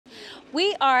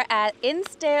We are at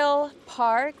Insdale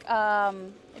Park.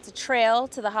 It's a trail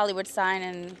to the Hollywood sign,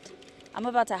 and I'm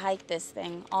about to hike this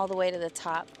thing all the way to the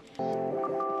top.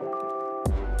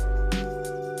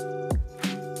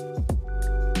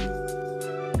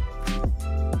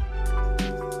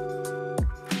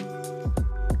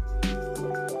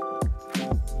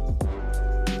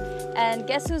 And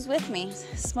guess who's with me?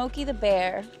 Smokey the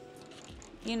Bear.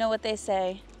 You know what they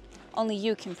say, only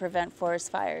you can prevent forest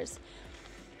fires.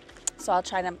 So I'll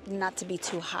try not to be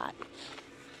too hot.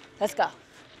 Let's go.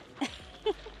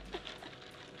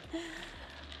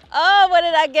 Oh, what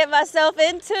did I get myself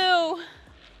into?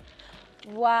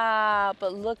 Wow,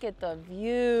 but look at the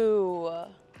view.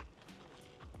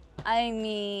 I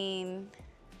mean,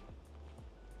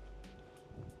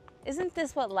 isn't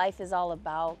this what life is all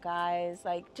about, guys?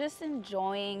 Like, just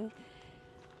enjoying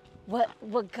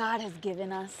what God has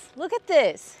given us. Look at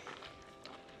this.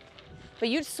 But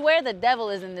you'd swear the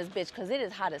devil is in this bitch because it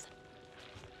is hot as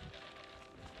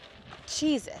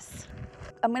Jesus.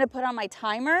 I'm gonna put on my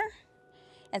timer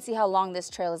and see how long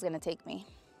this trail is gonna take me.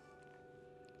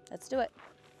 Let's do it.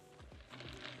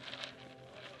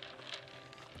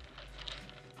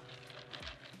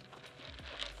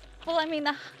 Well, I mean,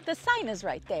 the sign is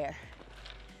right there.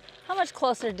 How much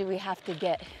closer do we have to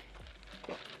get,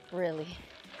 really?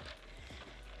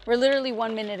 We're literally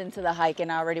 1 minute into the hike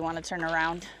and I already want to turn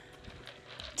around.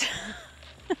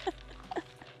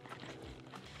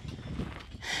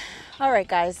 All right,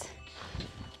 guys,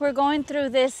 we're going through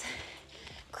this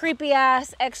creepy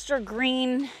ass extra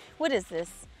green, what is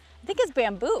this? I think it's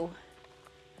bamboo.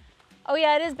 Oh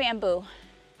yeah, it is bamboo.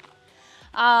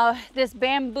 This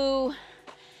bamboo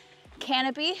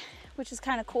canopy, which is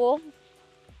kind of cool.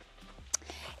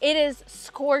 It is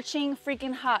scorching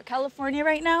freaking hot. California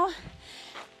right now.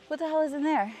 What the hell is in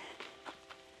there?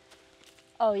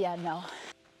 Oh yeah, no.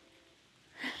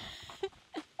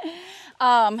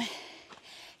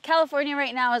 California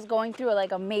right now is going through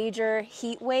like a major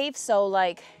heat wave. So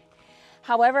like,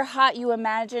 however hot you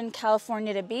imagine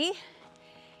California to be,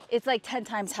 it's like 10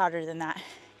 times hotter than that.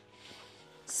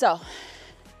 So,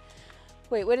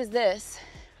 wait, what is this?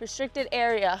 Restricted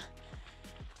area.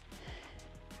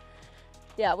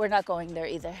 Yeah, we're not going there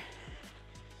either.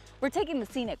 We're taking the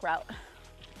scenic route,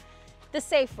 the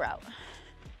safe route.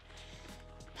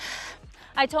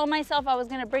 I told myself I was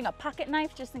gonna bring a pocket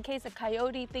knife just in case a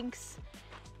coyote thinks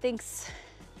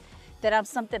that I'm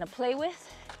something to play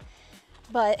with,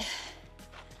 but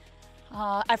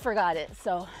I forgot it,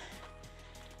 so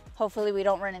hopefully we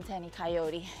don't run into any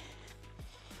coyote.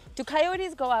 Do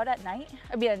coyotes go out at night?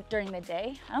 I mean, during the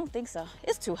day? I don't think so.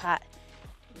 It's too hot.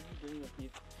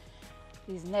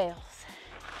 These nails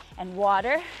and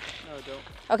water. No, don't.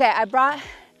 Okay, I brought,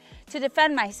 to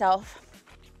defend myself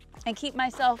and keep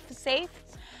myself safe,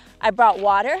 I brought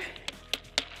water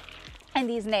and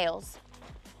these nails.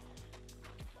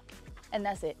 And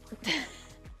that's it.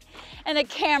 And a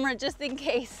camera just in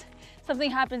case something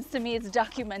happens to me, it's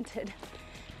documented.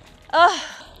 Oh,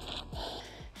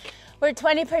 we're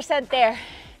 20% there.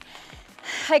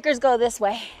 Hikers go this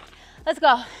way. Let's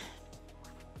go.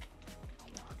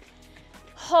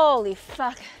 Holy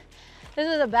fuck. This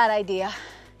was a bad idea.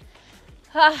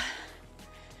 Oh.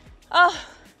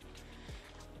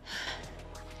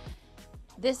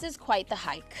 This is quite the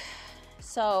hike.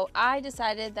 So I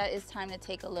decided that it's time to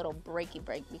take a little breaky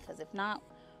break because if not,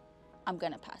 I'm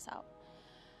gonna pass out.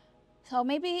 So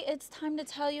maybe it's time to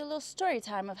tell you a little story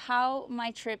time of how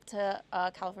my trip to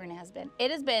California has been.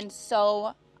 It has been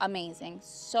so amazing.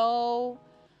 So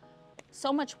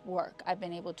much work I've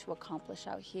been able to accomplish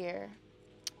out here.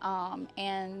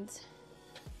 And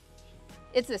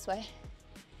it's this way.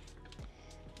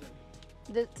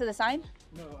 To the sign?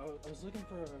 No, I was looking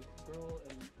for a girl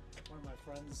and one of my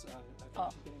friends. I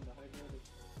think getting the hike here.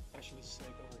 Actually, it's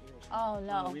like over here. Oh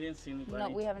no. We didn't see anybody. No,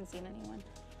 we haven't seen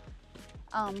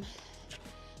anyone.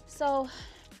 So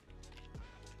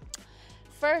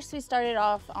first we started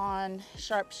off on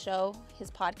Sharp's show,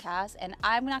 his podcast, and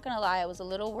I'm not gonna lie, I was a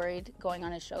little worried going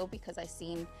on his show because I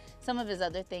seen some of his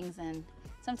other things and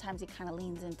sometimes he kind of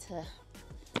leans into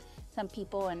some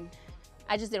people and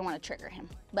I just didn't want to trigger him,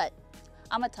 but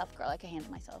I'm a tough girl, I can handle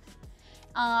myself.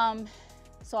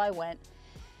 So I went.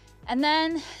 And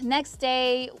then next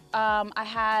day, I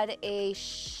had a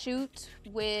shoot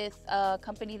with a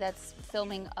company that's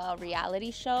filming a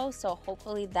reality show. So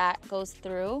hopefully that goes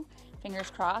through, fingers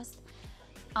crossed.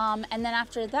 And then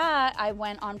after that, I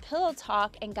went on Pillow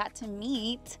Talk and got to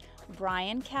meet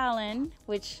Bryan Callen,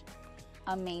 which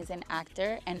amazing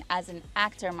actor. And as an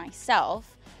actor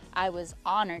myself, I was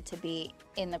honored to be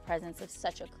in the presence of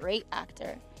such a great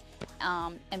actor.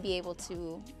 and be able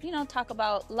to, talk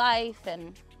about life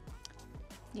and,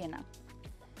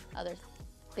 other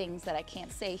things that I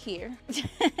can't say here.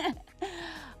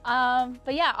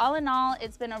 But yeah, all in all,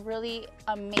 it's been a really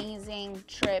amazing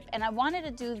trip. And I wanted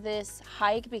to do this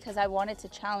hike because I wanted to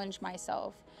challenge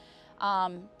myself.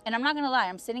 And I'm not going to lie,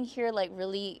 I'm sitting here like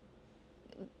really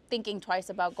thinking twice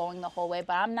about going the whole way,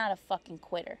 but I'm not a fucking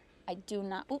quitter. I do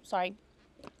not, oops, sorry,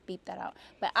 beep that out.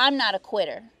 But I'm not a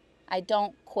quitter. I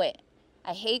don't quit.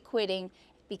 I hate quitting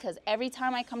because every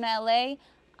time I come to LA,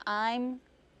 I'm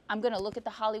going to look at the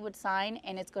Hollywood sign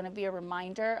and it's going to be a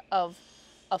reminder of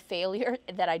a failure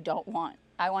that I don't want.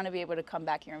 I want to be able to come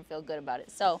back here and feel good about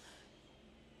it. So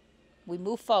we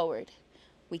move forward.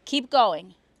 We keep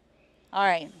going. All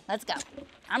right, let's go.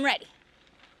 I'm ready.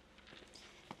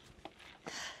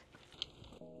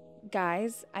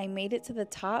 Guys, I made it to the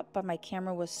top, but my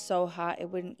camera was so hot it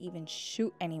wouldn't even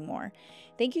shoot anymore.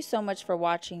 Thank you so much for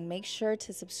watching. Make sure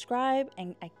to subscribe,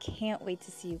 and I can't wait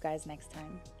to see you guys next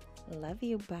time. Love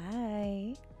you.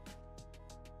 Bye.